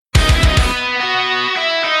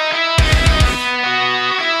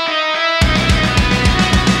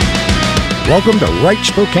Welcome to Right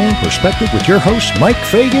Spokane Perspective with your hosts Mike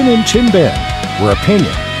Fagan and Tim Ben. Where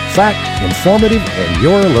opinion, fact, informative, and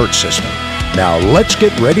your alert system. Now let's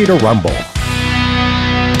get ready to rumble.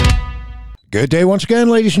 Good day once again,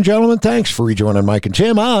 ladies and gentlemen. Thanks for rejoining Mike and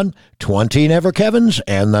Tim on 20 Never Kevins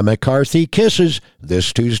and the McCarthy Kisses,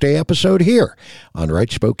 this Tuesday episode here on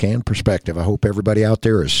Right Spokane Perspective. I hope everybody out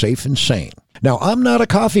there is safe and sane. Now, I'm not a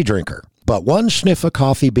coffee drinker, but one sniff of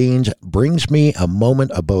coffee beans brings me a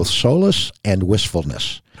moment of both solace and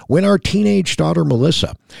wistfulness. When our teenage daughter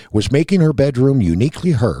Melissa was making her bedroom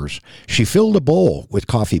uniquely hers, she filled a bowl with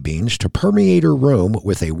coffee beans to permeate her room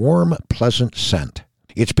with a warm, pleasant scent.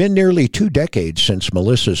 It's been nearly 2 decades since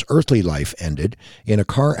Melissa's earthly life ended in a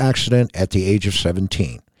car accident at the age of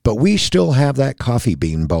 17. But we still have that coffee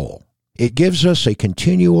bean bowl. It gives us a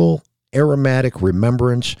continual aromatic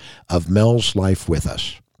remembrance of Mel's life with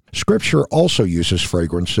us. Scripture also uses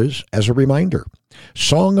fragrances as a reminder.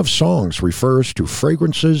 Song of Songs refers to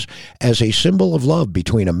fragrances as a symbol of love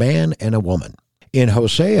between a man and a woman. In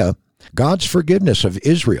Hosea, God's forgiveness of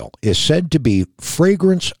Israel is said to be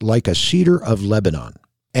fragrance like a cedar of Lebanon.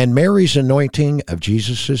 And Mary's anointing of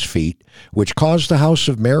Jesus' feet, which caused the house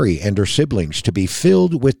of Mary and her siblings to be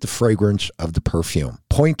filled with the fragrance of the perfume,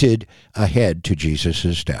 pointed ahead to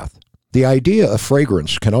Jesus' death. The idea of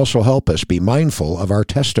fragrance can also help us be mindful of our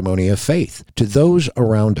testimony of faith to those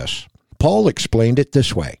around us. Paul explained it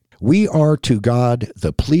this way: we are to God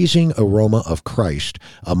the pleasing aroma of Christ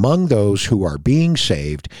among those who are being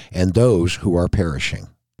saved and those who are perishing.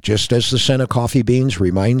 Just as the scent of coffee beans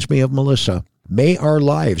reminds me of Melissa, may our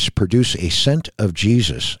lives produce a scent of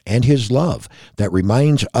Jesus and his love that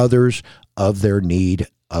reminds others of their need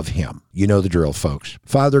of him. You know the drill, folks.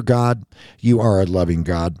 Father God, you are a loving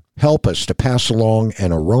God. Help us to pass along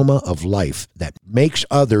an aroma of life that makes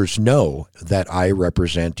others know that I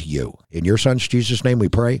represent you. In your son's Jesus' name we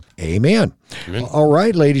pray. Amen. Amen. All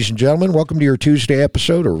right, ladies and gentlemen, welcome to your Tuesday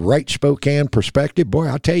episode of Right Spokane Perspective. Boy,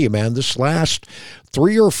 I'll tell you, man, this last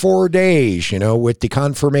 3 or 4 days, with the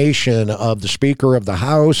confirmation of the Speaker of the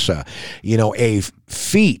House, a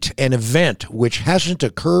feat, an event which hasn't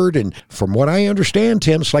occurred in, from what I understand,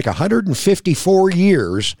 Tim, it's like 154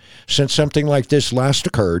 years since something like this last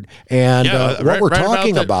occurred. And what we're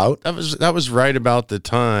talking about... That was right about the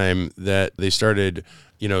time that they started,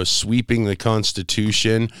 sweeping the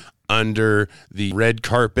Constitution under the red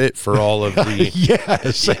carpet for all of the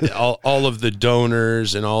yes, all of the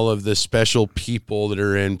donors and all of the special people that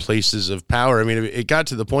are in places of power. I mean, it got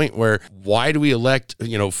to the point where why do we elect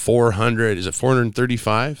 400? Is it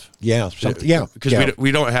 435? Yeah, because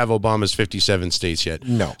we don't have Obama's 57 states yet.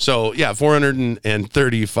 No. So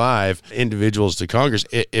 435 individuals to Congress.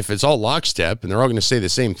 If it's all lockstep and they're all going to say the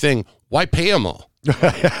same thing, why pay them all?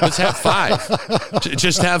 Let's have 5.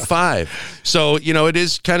 Just have 5. So, it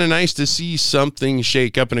is kind of nice to see something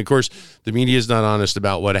shake up. And of course, the media is not honest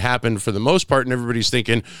about what happened for the most part. And everybody's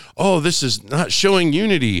thinking, oh, this is not showing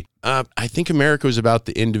unity. I think America was about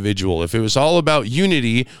the individual. If it was all about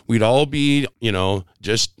unity, we'd all be,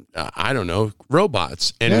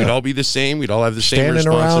 robots. And we'd all be the same. We'd all have the same responses.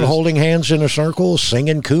 Standing around holding hands in a circle,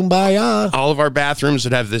 singing Kumbaya. All of our bathrooms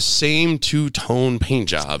would have the same 2-tone paint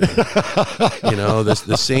job.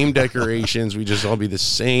 The same decorations. We just all be the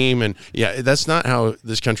same. And that's not how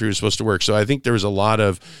this country was supposed to work. So I think there was a lot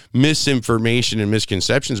of misinformation and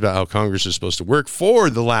misconceptions about how Congress is supposed to work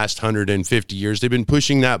for the last 150 years. They've been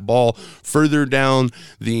pushing that ball further down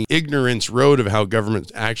the ignorance road of how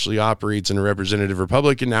government actually operates in a representative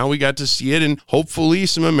republic. And now we got to see it. And hopefully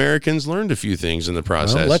some Americans learned a few things in the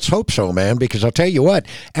process. Well, let's hope so, man, because I'll tell you what,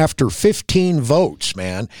 after 15 votes,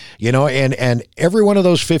 man, and every one of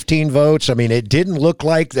those 15 votes, I mean, it didn't look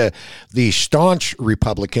like the staunch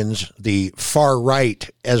Republicans, the far right,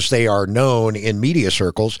 as they are known in media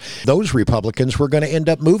circles, those Republicans were going to end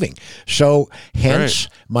up moving. So hence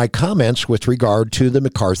my comments with regard to the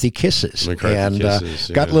McCarthy Kisses.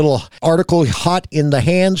 Got a little article hot in the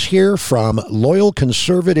hands here from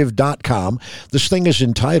loyalconservative.com. This thing is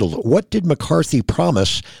entitled, "What Did McCarthy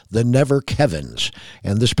Promise the Never Kevins?"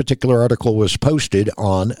 And this particular article was posted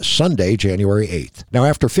on Sunday, January 8th. Now,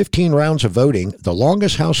 after 15 rounds of voting, the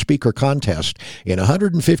longest House Speaker contest in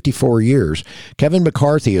 154 years, Kevin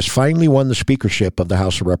McCarthy has finally won the speakership of the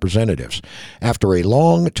House of Representatives. After a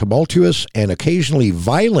long, tumultuous, and occasionally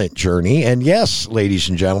violent journey, and yes, ladies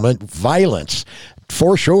and gentlemen, violence,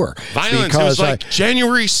 for sure. Violence. It was like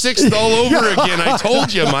January 6th all over again. I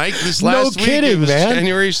told you, Mike, this last week. Kidding, it was man.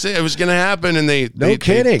 January 6th. It was going to happen, and they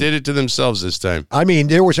did it to themselves this time. I mean,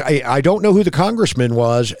 there was, I don't know who the congressman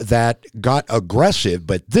was that got aggressive,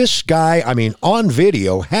 but this guy, I mean, on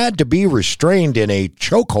video, had to be restrained in a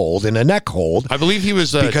chokehold, in a neck hold. I believe he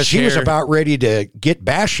was because he was about ready to get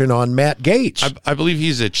bashing on Matt Gaetz. I believe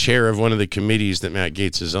he's a chair of one of the committees that Matt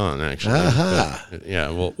Gaetz is on, actually. But, yeah,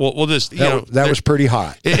 we'll just, that was pretty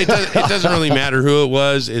hot. It doesn't really matter who it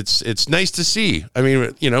was. It's nice to see. I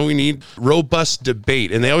mean, we need robust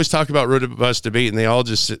debate, and they always talk about robust debate, and they all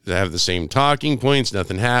just have the same talking points.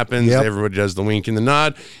 Nothing happens. Yep. Everybody does the wink and the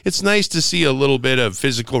nod. It's nice to see a little bit of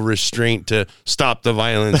physical restraint to stop the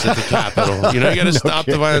violence at the Capitol. You got to stop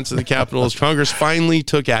the violence at the Capitol. Congress finally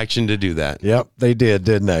took action to do that. Yep, they did,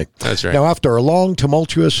 didn't they? That's right. Now, after a long,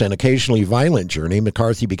 tumultuous, and occasionally violent journey,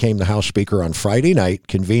 McCarthy became the House Speaker on Friday night,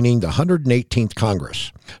 convening the 118th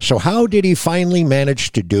Congress. So how did he finally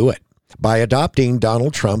manage to do it? By adopting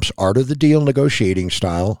Donald Trump's Art of the Deal negotiating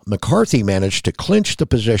style, McCarthy managed to clinch the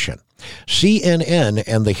position. CNN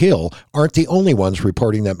and The Hill aren't the only ones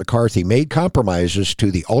reporting that McCarthy made compromises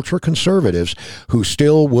to the ultra-conservatives who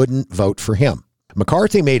still wouldn't vote for him.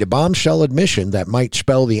 McCarthy made a bombshell admission that might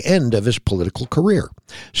spell the end of his political career.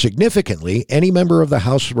 Significantly, any member of the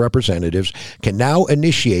House of Representatives can now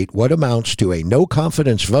initiate what amounts to a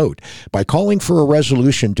no-confidence vote by calling for a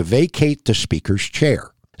resolution to vacate the Speaker's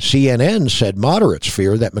chair. CNN said moderates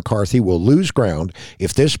fear that McCarthy will lose ground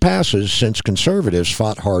if this passes, since conservatives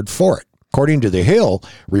fought hard for it. According to The Hill,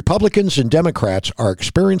 Republicans and Democrats are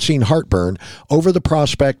experiencing heartburn over the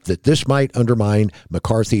prospect that this might undermine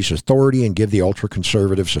McCarthy's authority and give the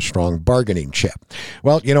ultra-conservatives a strong bargaining chip.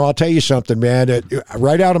 Well, I'll tell you something, man.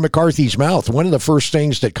 Right out of McCarthy's mouth, one of the first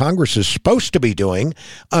things that Congress is supposed to be doing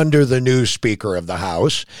under the new Speaker of the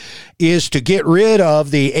House is to get rid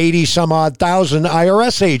of the 80-some-odd thousand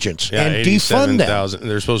IRS agents and defund them.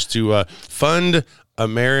 They're supposed to fund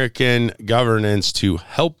American governance to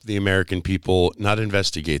help the American people, not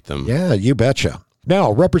investigate them. Yeah, you betcha.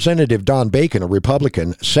 Now, Representative Don Bacon, a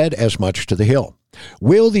Republican, said as much to The Hill.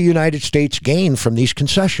 Will the United States gain from these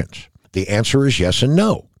concessions? The answer is yes and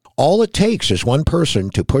no. All it takes is one person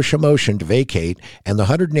to push a motion to vacate, and the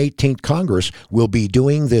 118th Congress will be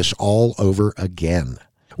doing this all over again.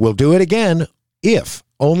 We'll do it again if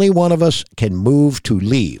only one of us can move to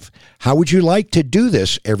leave. How would you like to do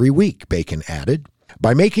this every week? Bacon added.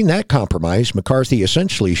 By making that compromise, McCarthy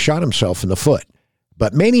essentially shot himself in the foot.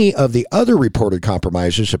 But many of the other reported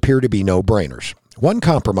compromises appear to be no-brainers. One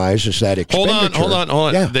compromise is that expenditure... Hold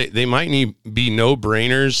on. Yeah. They might be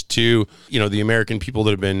no-brainers to, the American people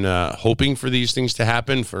that have been hoping for these things to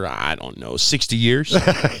happen for, 60 years.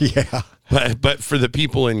 Yeah. But for the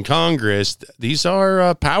people in Congress, these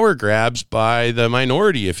are power grabs by the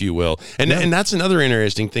minority, if you will. And that's another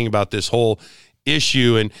interesting thing about this whole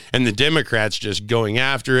issue, and the Democrats just going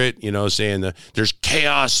after it, saying that there's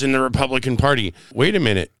chaos in the Republican Party. Wait a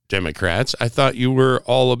minute, Democrats. I thought you were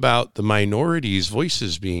all about the minorities'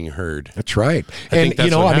 voices being heard. That's right. And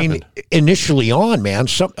initially on, man,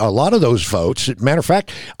 a lot of those votes, matter of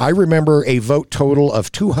fact, I remember a vote total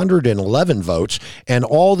of 211 votes, and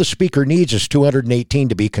all the Speaker needs is 218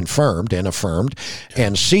 to be confirmed and affirmed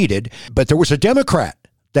and seated. But there was a Democrat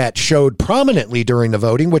that showed prominently during the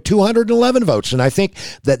voting with 211 votes. And I think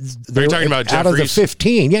that you're talking about out of the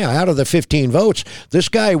Jeffries? out of the 15 votes, this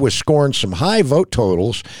guy was scoring some high vote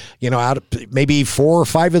totals, out of maybe 4 or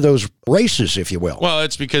 5 of those races, if you will. Well,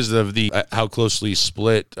 it's because of the how closely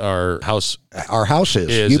split our House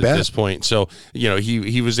is, you bet. At this point. So,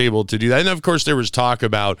 he was able to do that. And of course, there was talk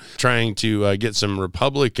about trying to get some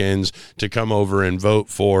Republicans to come over and vote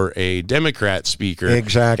for a Democrat speaker.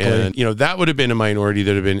 Exactly. And, that would have been a minority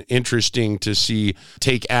that would have been interesting to see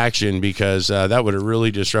take action, because that would have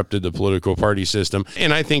really disrupted the political party system.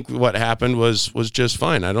 And I think what happened was just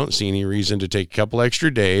fine. I don't see any reason to take a couple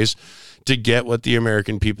extra days to get what the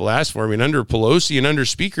American people asked for. I mean, under Pelosi and under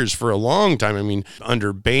speakers for a long time. I mean,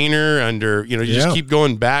 under Boehner, just keep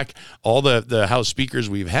going back, all the House speakers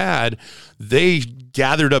we've had, they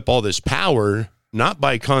gathered up all this power, not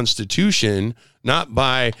by constitution, not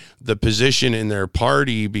by the position in their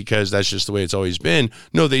party, because that's just the way it's always been.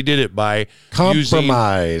 No, they did it by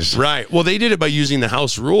compromise. Right. Well, they did it by using the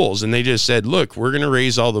House rules, and they just said, look, we're going to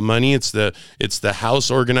raise all the money. It's the House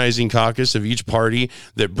organizing caucus of each party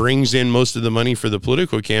that brings in most of the money for the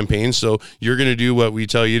political campaign. So you're going to do what we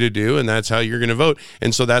tell you to do, and that's how you're going to vote.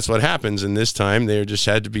 And so that's what happens. And this time there just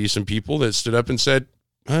had to be some people that stood up and said,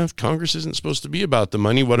 if Congress isn't supposed to be about the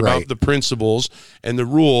money, what Right. about the principles and the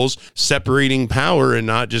rules separating power and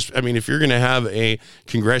not just, I mean, if you're going to have a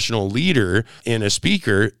congressional leader and a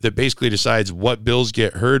speaker that basically decides what bills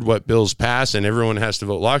get heard, what bills pass, and everyone has to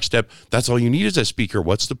vote lockstep, that's all you need is a speaker.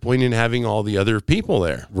 What's the point in having all the other people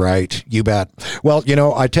there? Right. You bet. Well,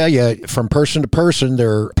 I tell you, from person to person,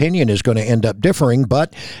 their opinion is going to end up differing.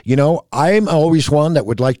 But, I'm always one that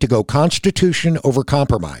would like to go Constitution over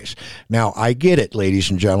compromise. Now, I get it, ladies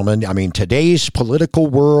and gentlemen. I mean, today's political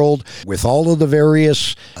world, with all of the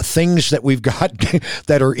various things that we've got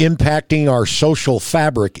that are impacting our social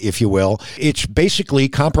fabric, if you will, it's basically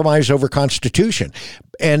compromise over Constitution.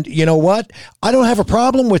 And you know what? I don't have a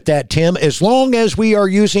problem with that, Tim, as long as we are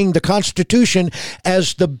using the Constitution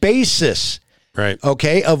as the basis. Right.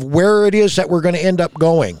 Okay, of where it is that we're going to end up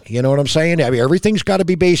going. You know what I'm saying? I mean, everything's got to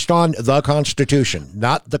be based on the Constitution,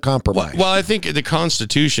 not the compromise. Well, I think the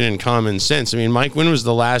Constitution and common sense. I mean, Mike, when was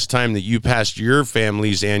the last time that you passed your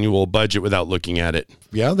family's annual budget without looking at it?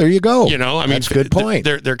 Yeah, there you go. I mean, that's a good point.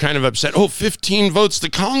 They're kind of upset. Oh, 15 votes. The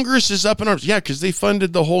Congress is up in arms. Yeah, because they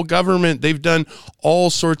funded the whole government. They've done all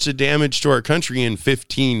sorts of damage to our country in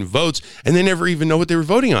 15 votes, and they never even know what they were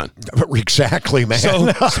voting on. Exactly, man. So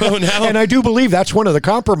now, and I do believe that's one of the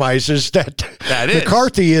compromises that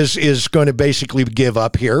McCarthy is going to basically give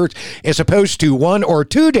up here. As opposed to 1 or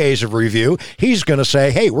 2 days of review, he's going to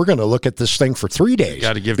say, hey, we're going to look at this thing for 3 days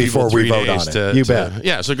before we vote on it. You bet.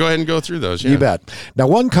 Yeah, so go ahead and go through those. You bet. Now,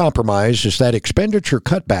 one compromise is that expenditure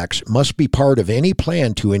cutbacks must be part of any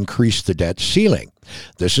plan to increase the debt ceiling.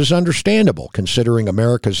 This is understandable considering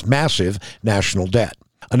America's massive national debt.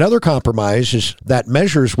 Another compromise is that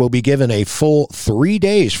measures will be given a full 3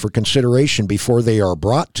 days for consideration before they are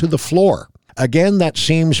brought to the floor. Again, that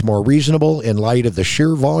seems more reasonable in light of the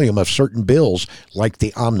sheer volume of certain bills like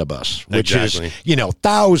the omnibus, which is,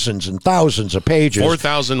 thousands and thousands of pages.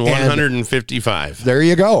 4,155. There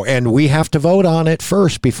you go. And we have to vote on it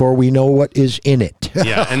first before we know what is in it.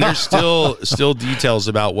 Yeah, and there's still details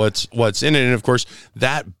about what's in it. And of course,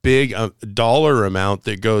 that big dollar amount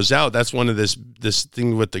that goes out, that's one of this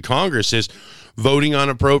thing with the Congress is voting on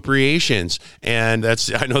appropriations. And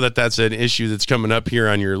I know that's an issue that's coming up here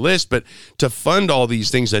on your list, but to fund all these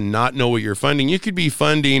things and not know what you're funding, you could be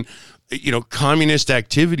funding communist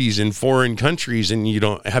activities in foreign countries, and you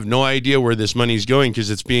don't have no idea where this money's going because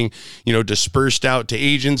it's being, dispersed out to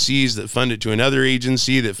agencies that fund it to another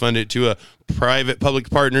agency that fund it to a private public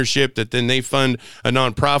partnership that then they fund a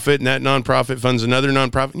nonprofit, and that nonprofit funds another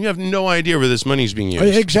nonprofit. You have no idea where this money's being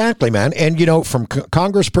used. Exactly, man. And, from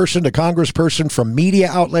congressperson to congressperson, from media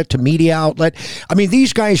outlet to media outlet, I mean,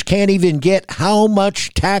 these guys can't even get how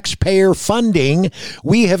much taxpayer funding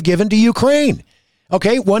we have given to Ukraine.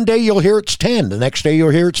 Okay, one day you'll hear it's 10. The next day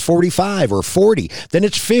you'll hear it's 45 or 40. Then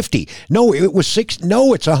it's 50. No, it was 6.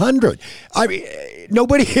 No, it's 100. I mean,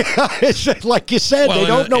 nobody, like you said, they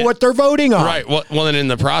don't know what they're voting on. Right. Well, and in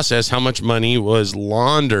the process, how much money was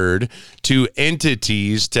laundered to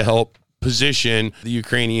entities to help position the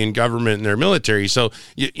Ukrainian government and their military? So,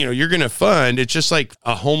 you're going to fund, it's just like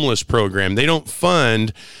a homeless program. They don't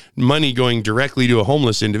fund money going directly to a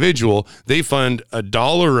homeless individual. They fund a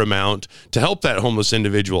dollar amount to help that homeless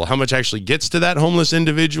individual. How much actually gets to that homeless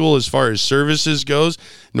individual as far as services goes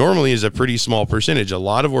normally is a pretty small percentage. A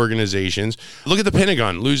lot of organizations, look at the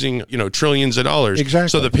Pentagon losing, trillions of dollars. Exactly.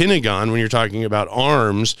 So the Pentagon, when you're talking about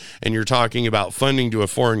arms and you're talking about funding to a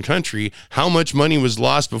foreign country, how much money was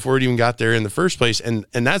lost before it even got there in the first place? And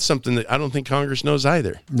that's something that I don't think Congress knows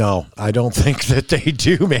either. No, I don't think that they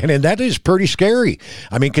do, man. And that is pretty scary.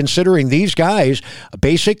 I mean, considering these guys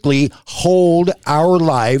basically hold our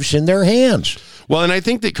lives in their hands. Well, and I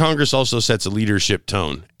think that Congress also sets a leadership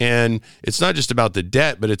tone. And it's not just about the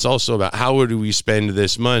debt, but it's also about how do we spend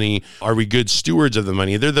this money? Are we good stewards of the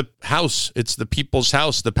money? They're the house. It's the people's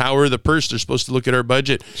house, the power of the purse. They're supposed to look at our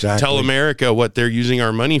budget, tell America what they're using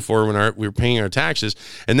our money for when we're paying our taxes.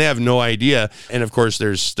 And they have no idea. And of course,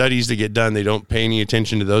 there's studies that get done. They don't pay any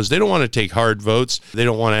attention to those. They don't want to take hard votes. They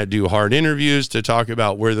don't want to do hard interviews to talk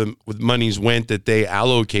about where the monies went that they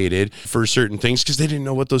allocated for certain things because they didn't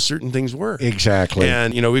know what those certain things were. Exactly.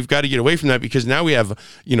 And, we've got to get away from that because now we have,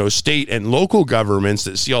 state and local governments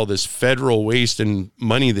that see all this federal waste and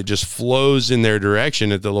money that just flows in their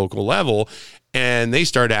direction at the local level. And they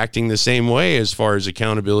start acting the same way as far as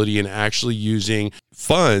accountability and actually using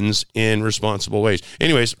funds in responsible ways.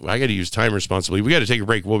 Anyways, I got to use time responsibly. We got to take a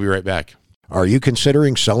break. We'll be right back. Are you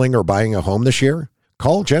considering selling or buying a home this year?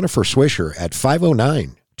 Call Jennifer Swisher at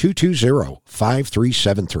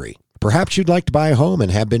 509-220-5373. Perhaps you'd like to buy a home and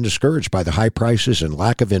have been discouraged by the high prices and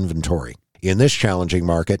lack of inventory. In this challenging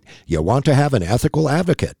market, you want to have an ethical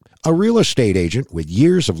advocate, a real estate agent with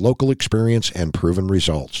years of local experience and proven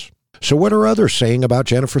results. So what are others saying about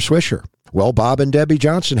Jennifer Swisher? Well, Bob and Debbie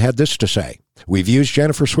Johnson had this to say. We've used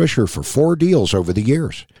Jennifer Swisher for 4 deals over the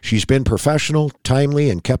years. She's been professional, timely,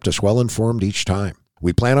 and kept us well informed each time.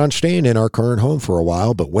 We plan on staying in our current home for a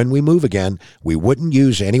while, but when we move again, we wouldn't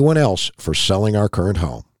use anyone else for selling our current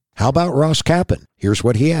home. How about Ross Cappan? Here's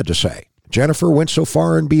what he had to say. Jennifer went so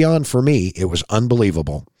far and beyond for me, it was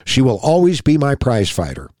unbelievable. She will always be my prize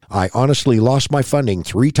fighter. I honestly lost my funding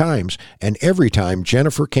 3 times, and every time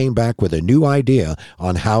Jennifer came back with a new idea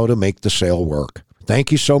on how to make the sale work. Thank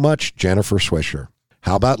you so much, Jennifer Swisher.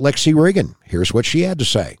 How about Lexi Riggin? Here's what she had to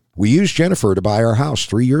say. We used Jennifer to buy our house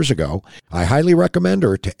 3 years ago. I highly recommend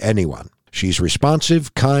her to anyone. She's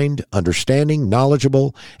responsive, kind, understanding,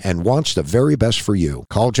 knowledgeable, and wants the very best for you.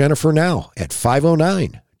 Call Jennifer now at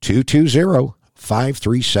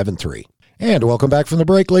 509-220-5373. And welcome back from the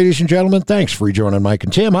break, ladies and gentlemen. Thanks for rejoining Mike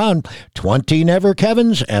and Tim on 20 Never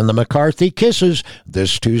Kevins and the McCarthy Kisses,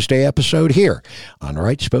 this Tuesday episode here on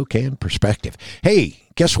Right Spokane Perspective. Hey,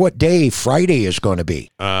 guess what day Friday is going to be?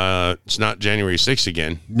 It's not January 6th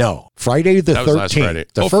again. No, Friday the 13th. Was last Friday.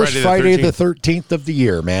 The first Friday the 13th of the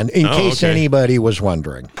year, man, in case anybody was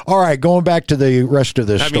wondering. All right, going back to the rest of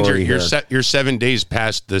this story here. You're 7 days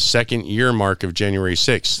past the second year mark of January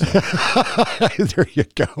 6th. There you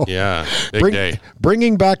go. Yeah, big day.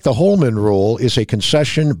 Bringing back the Holman Rule is a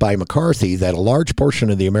concession by McCarthy that a large portion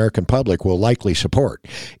of the American public will likely support.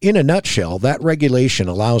 In a nutshell, that regulation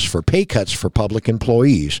allows for pay cuts for public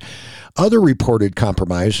employees. Other reported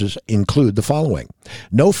compromises include the following.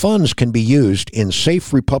 No funds can be used in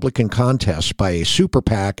safe Republican contests by a super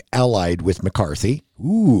PAC allied with McCarthy.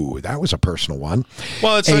 Ooh, that was a personal one.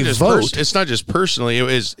 Well, it's not just personally.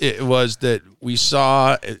 It was that we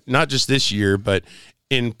saw, not just this year, but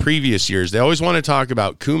in previous years, they always want to talk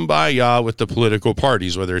about kumbaya with the political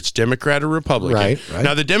parties, whether it's Democrat or Republican. Right.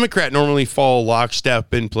 Now, the Democrat normally fall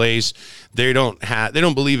lockstep in place. They don't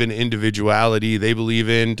believe in individuality. They believe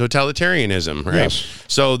in totalitarianism, right? Yes.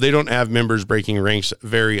 So they don't have members breaking ranks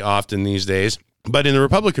very often these days. But in the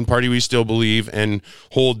Republican Party, we still believe and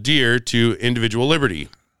hold dear to individual liberty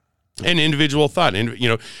and individual thought. And, you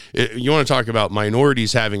want to talk about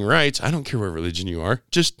minorities having rights. I don't care what religion you are.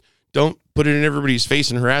 Just don't put it in everybody's face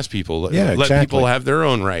and harass people. Yeah, Let people have their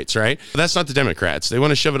own rights, right? But that's not the Democrats. They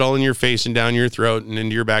want to shove it all in your face and down your throat and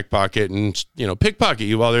into your back pocket and, pickpocket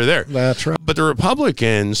you while they're there. That's right. But the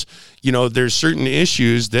Republicans, there's certain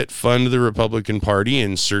issues that fund the Republican Party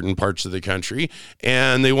in certain parts of the country,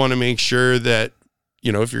 and they want to make sure that,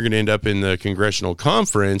 if you're going to end up in the congressional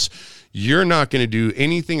conference, you're not going to do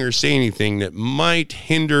anything or say anything that might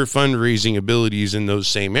hinder fundraising abilities in those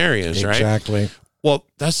same areas, right? Exactly. Well,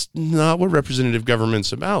 that's not what representative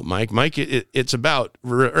government's about, Mike. It's about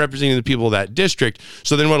representing the people of that district.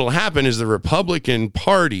 So then what will happen is the Republican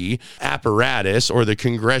Party apparatus or the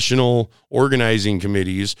congressional organizing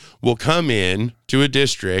committees will come in to a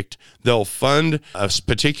district. They'll fund a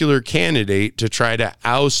particular candidate to try to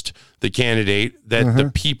oust the candidate that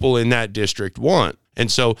the people in that district want.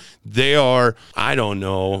 And so they are, I don't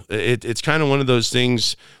know, it's kind of one of those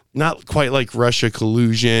things, not quite like Russia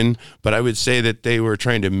collusion, but I would say that they were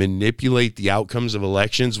trying to manipulate the outcomes of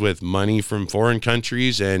elections with money from foreign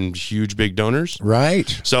countries and huge big donors.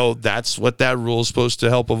 Right. So that's what that rule is supposed to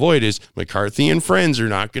help avoid is McCarthy and friends are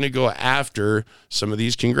not going to go after some of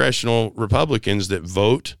these congressional Republicans that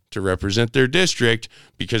vote to represent their district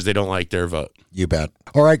because they don't like their vote. You bet.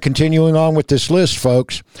 All right, continuing on with this list,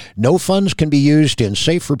 folks. No funds can be used in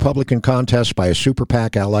safe Republican contests by a super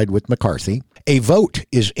PAC allied with McCarthy. A vote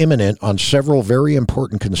is imminent on several very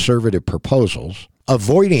important conservative proposals.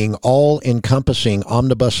 Avoiding all-encompassing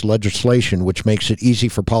omnibus legislation, which makes it easy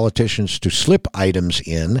for politicians to slip items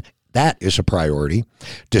in, that is a priority.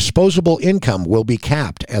 Disposable income will be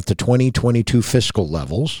capped at the 2022 fiscal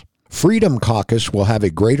levels. Freedom Caucus will have a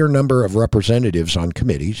greater number of representatives on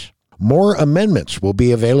committees. More amendments will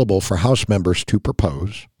be available for House members to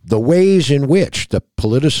propose. The ways in which the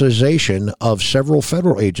politicization of several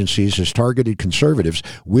federal agencies has targeted conservatives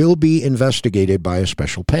will be investigated by a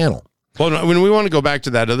special panel. Well, when we want to go back to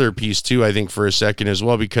that other piece, too, I think for a second as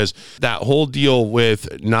well, because that whole deal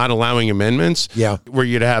with not allowing amendments, where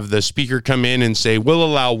you'd have the speaker come in and say, we'll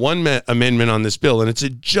allow one amendment on this bill, and it's a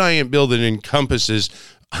giant bill that encompasses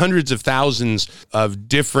hundreds of thousands of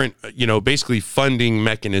different, basically funding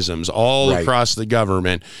mechanisms all across the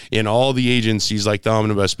government in all the agencies like the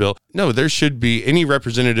omnibus bill. No, there should be any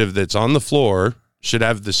representative that's on the floor should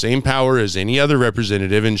have the same power as any other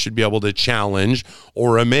representative and should be able to challenge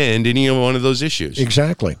or amend any one of those issues.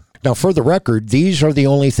 Exactly. Now, for the record, these are the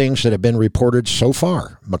only things that have been reported so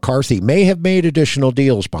far. McCarthy may have made additional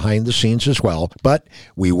deals behind the scenes as well, but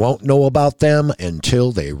we won't know about them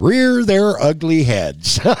until they rear their ugly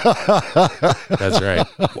heads. That's right.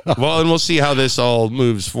 Well, and we'll see how this all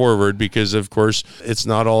moves forward because, of course, it's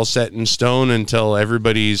not all set in stone until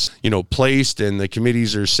everybody's, placed and the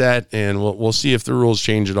committees are set, and we'll see if the rules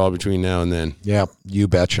change at all between now and then. Yeah, you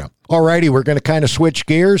betcha. All righty, we're going to kind of switch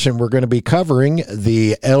gears, and we're going to be covering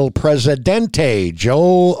the El Presidente,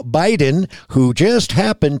 Joe Biden, who just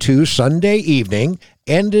happened to, Sunday evening,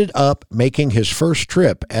 ended up making his first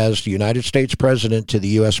trip as the United States president to the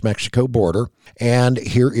U.S.-Mexico border. And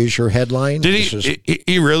here is your headline. Did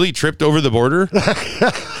he really tripped over the border?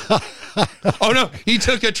 Oh, no, he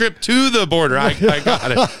took a trip to the border. I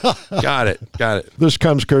got it. Got it. This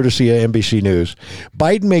comes courtesy of NBC News.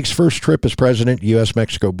 Biden makes first trip as president,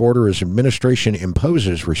 U.S.-Mexico border as administration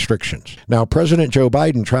imposes restrictions. Now, President Joe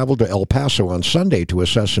Biden traveled to El Paso on Sunday to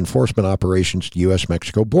assess enforcement operations at the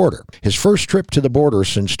U.S.-Mexico border, his first trip to the border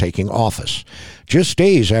since taking office. Just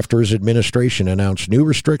days after his administration announced new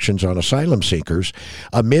restrictions on asylum seekers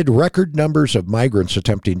amid record numbers of migrants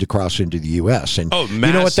attempting to cross into the U.S. And massive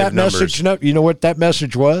you know what that numbers. You know what that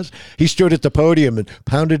message was? He stood at the podium and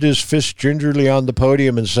pounded his fist gingerly on the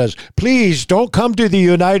podium and says, "Please don't come to the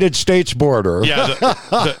United States border." Yeah,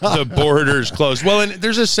 the border's closed. Well, and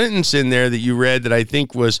there's a sentence in there that you read that I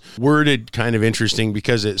think was worded kind of interesting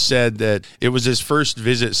because it said that it was his first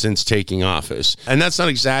visit since taking office. And that's not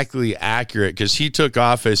exactly accurate because he took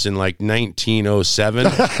office in like 1907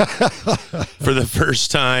 for the first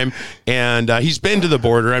time. And he's been to the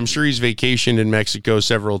border. I'm sure he's vacationed in Mexico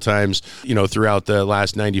several times, throughout the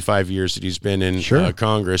last 95 years that he's been in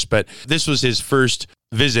Congress. But this was his first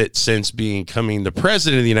visit since becoming the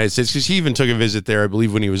president of the United States, because he even took a visit there, I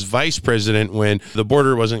believe, when he was vice president, when the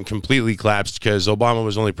border wasn't completely collapsed, because Obama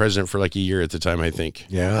was only president for like a year at the time, I think.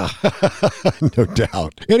 Yeah, no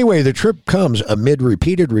doubt. Anyway, the trip comes amid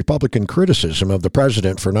repeated Republican criticism of the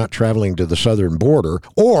president for not traveling to the southern border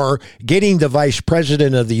or getting the vice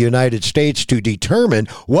president of the United States to determine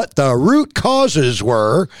what the root causes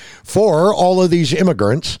were for all of these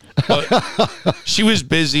immigrants. She was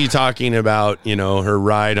busy talking about, her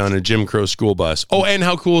ride on a Jim Crow school bus. Oh, and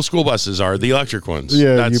how cool school buses are, the electric ones.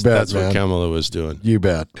 Yeah, you bet, That's man. what Kamala was doing. You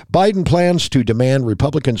bet. Biden plans to demand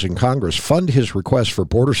Republicans in Congress fund his request for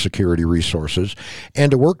border security resources and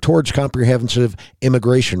to work towards comprehensive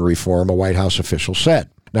immigration reform, a White House official said.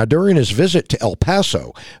 Now, during his visit to El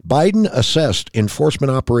Paso, Biden assessed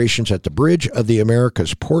enforcement operations at the Bridge of the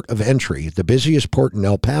Americas port of entry, the busiest port in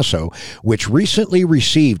El Paso, which recently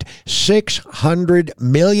received $600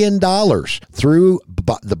 million through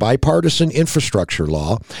the bipartisan infrastructure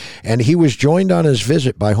law. And he was joined on his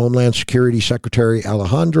visit by Homeland Security Secretary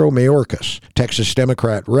Alejandro Mayorkas, Texas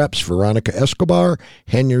Democrat Reps Veronica Escobar,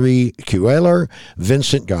 Henry Cuellar,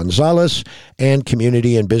 Vincent Gonzalez, and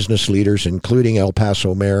community and business leaders, including El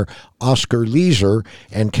Paso Mayor Oscar Leeser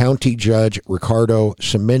and County Judge Ricardo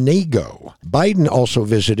Semenigo. Biden also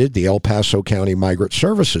visited the El Paso County Migrant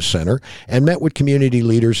Services Center and met with community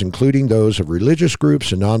leaders, including those of religious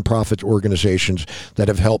groups and nonprofit organizations that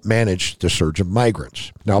have helped manage the surge of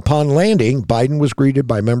migrants. Now, upon landing, Biden was greeted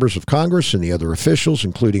by members of Congress and the other officials,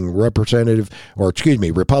 including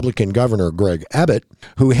Republican Governor Greg Abbott,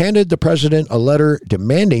 who handed the president a letter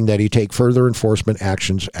demanding that he take further enforcement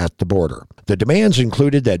actions at the border. The demands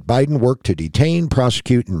included that Biden work to detain,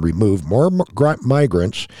 prosecute, and remove more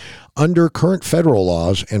migrants under current federal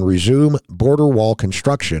laws and resume border wall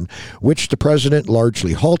construction, which the president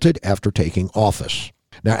largely halted after taking office.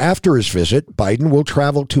 Now, after his visit, Biden will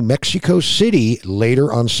travel to Mexico City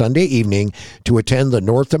later on Sunday evening to attend the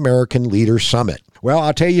North American Leaders Summit. Well,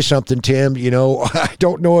 I'll tell you something, Tim. I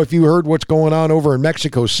don't know if you heard what's going on over in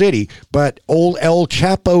Mexico City, but old El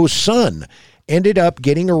Chapo's son ended up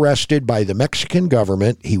getting arrested by the Mexican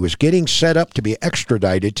government. He was getting set up to be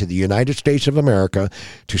extradited to the United States of America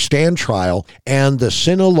to stand trial, and the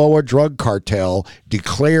Sinaloa drug cartel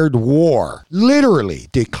declared war, literally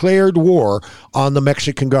declared war on the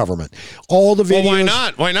Mexican government. All the videos... Well, why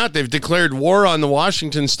not? Why not? They've declared war on the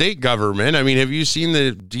Washington state government. I mean, have you seen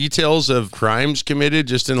the details of crimes committed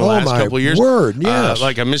just in the last couple of years? Word, yes.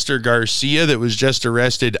 Like a Mr. Garcia that was just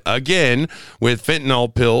arrested again with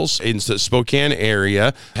fentanyl pills in the Spokane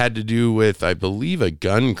area, had to do with, I believe, a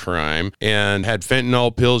gun crime, and had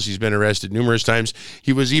fentanyl pills. He's been arrested numerous times.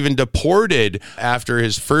 He was even deported after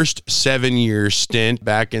his first 7-year stint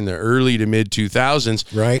back in the early to mid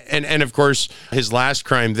 2000s. Right. And of course, his last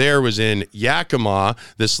crime there was in Yakima.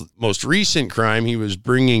 This most recent crime, he was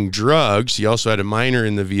bringing drugs. He also had a minor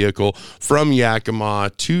in the vehicle from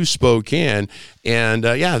Yakima to Spokane. And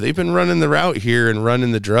yeah, they've been running the route here and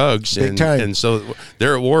running the drugs. Big time. And so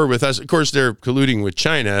they're at war with us. Of course, they're colluding with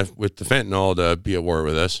China with the fentanyl to be at war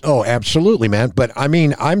with us. Oh, absolutely, man. But I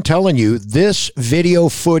mean, I'm telling you, this video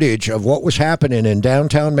footage of what was happening in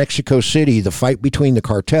downtown Mexico City, the fight between the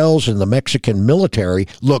cartels and the Mexican military,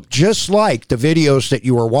 looked just like the videos that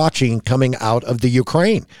you were watching coming out of the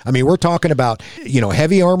Ukraine. I mean, we're talking about,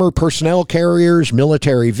 heavy armor personnel carriers,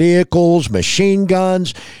 military vehicles, machine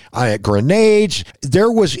guns, grenades.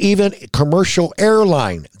 There was even a commercial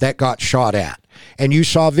airline that got shot at. And you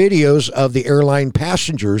saw videos of the airline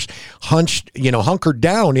passengers hunkered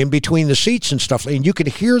down in between the seats and stuff. And you could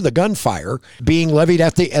hear the gunfire being levied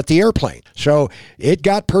at the airplane. So it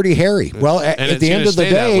got pretty hairy. Well, at the end of the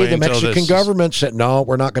day, the Mexican government said, no,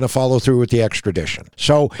 we're not going to follow through with the extradition.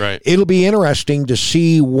 So It'll be interesting to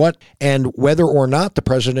see what and whether or not the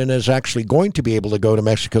president is actually going to be able to go to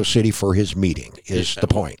Mexico City for his meeting is the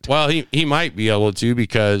point. Well, he might be able to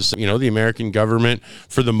because, the American government,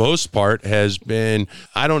 for the most part, has been,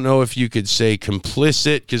 I don't know if you could say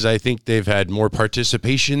complicit, because I think they've had more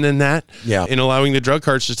participation than that in allowing the drug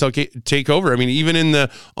carts to take over. I mean, even in the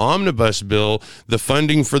omnibus bill, the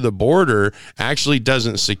funding for the border actually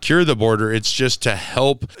doesn't secure the border. It's just to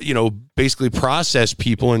help, basically process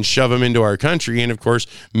people and shove them into our country. And of course,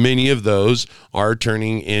 many of those are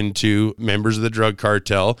turning into members of the drug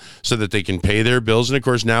cartel so that they can pay their bills. And of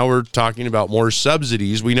course, now we're talking about more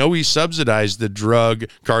subsidies. We know we subsidize the drug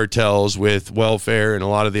cartels with welfare and a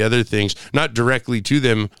lot of the other things, not directly to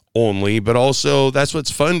them only, but also that's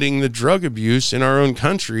what's funding the drug abuse in our own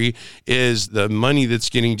country, is the money that's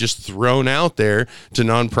getting just thrown out there to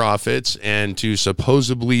nonprofits and to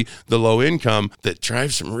supposedly the low income that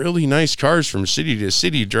drive some really nice cars from city to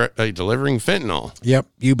city delivering fentanyl. Yep,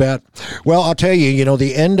 you bet. Well, I'll tell you,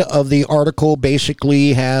 the end of the article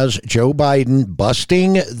basically has Joe Biden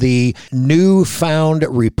busting the newfound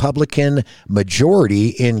Republican majority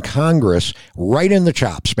in Congress right in the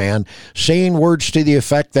chops, man, saying words to the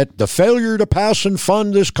effect that the failure to pass and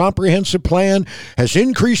fund this comprehensive plan has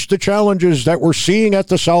increased the challenges that we're seeing at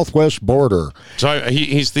the southwest border. So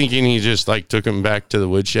he's thinking he just took him back to the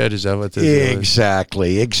woodshed. Is that what this is?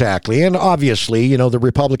 Exactly. And obviously, the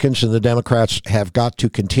Republicans and the Democrats have got to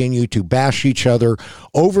continue to bash each other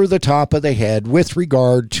over the top of the head with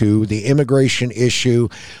regard to the immigration issue,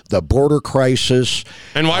 the border crisis,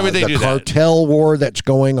 and why would they do that? The cartel war that's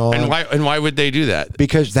going on. And why would they do that?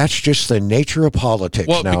 Because that's just the nature of politics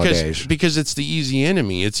nowadays. Because it's the easy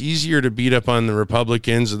enemy. It's easier to beat up on the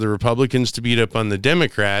Republicans or the Republicans to beat up on the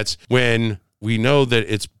Democrats when we know that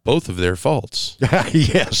it's both of their faults.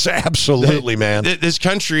 Yes, absolutely, man. This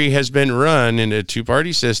country has been run in a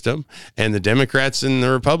two-party system, and the Democrats and the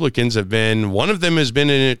Republicans one of them has been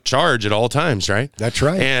in charge at all times, right? That's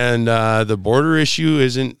right. And the border issue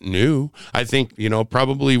isn't new. I think,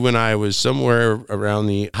 probably when I was somewhere around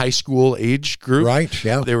the high school age group, right?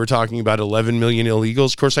 Yeah. They were talking about 11 million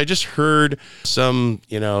illegals. Of course, I just heard some,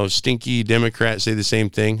 stinky Democrat say the same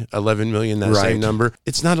thing, 11 million, same number.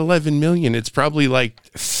 It's not 11 million. It's probably like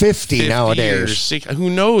 50 nowadays. Who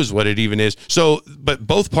knows what it even is. So, but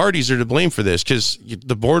both parties are to blame for this because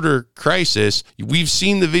the border crisis, we've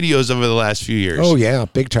seen the videos over the last few years. Oh, yeah,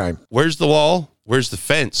 big time. Where's the wall? Where's the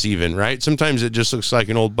fence even, right? Sometimes it just looks like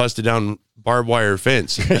an old busted down barbed wire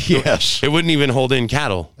fence. Yes. It wouldn't even hold in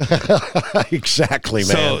cattle. Exactly,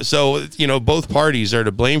 man. So, both parties are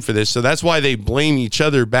to blame for this. So that's why they blame each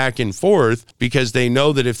other back and forth, because they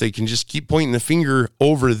know that if they can just keep pointing the finger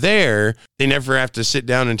over there, they never have to sit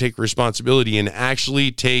down and take responsibility and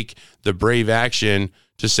actually take the brave action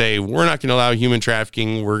to say, we're not going to allow human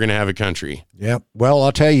trafficking. We're going to have a country. Yeah. Well,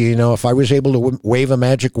 I'll tell you, if I was able to wave a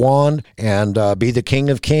magic wand and be the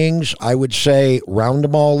king of kings, I would say round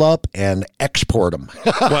them all up and export them.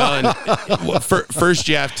 First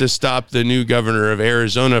you have to stop the new governor of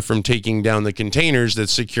Arizona from taking down the containers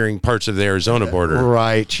that's securing parts of the Arizona border.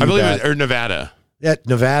 Right. I believe it, or Nevada. Yeah,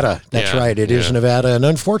 Nevada. That's right. It is Nevada. And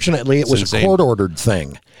unfortunately, it was insane. A court-ordered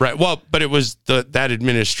thing. Right. Well, but it was that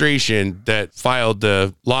administration that filed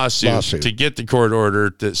the lawsuit to get the court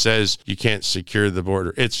order that says you can't secure the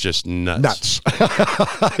border. It's just nuts.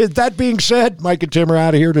 That being said, Mike and Tim are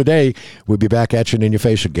out of here today. We'll be back at you in your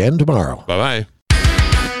face again tomorrow. Bye-bye.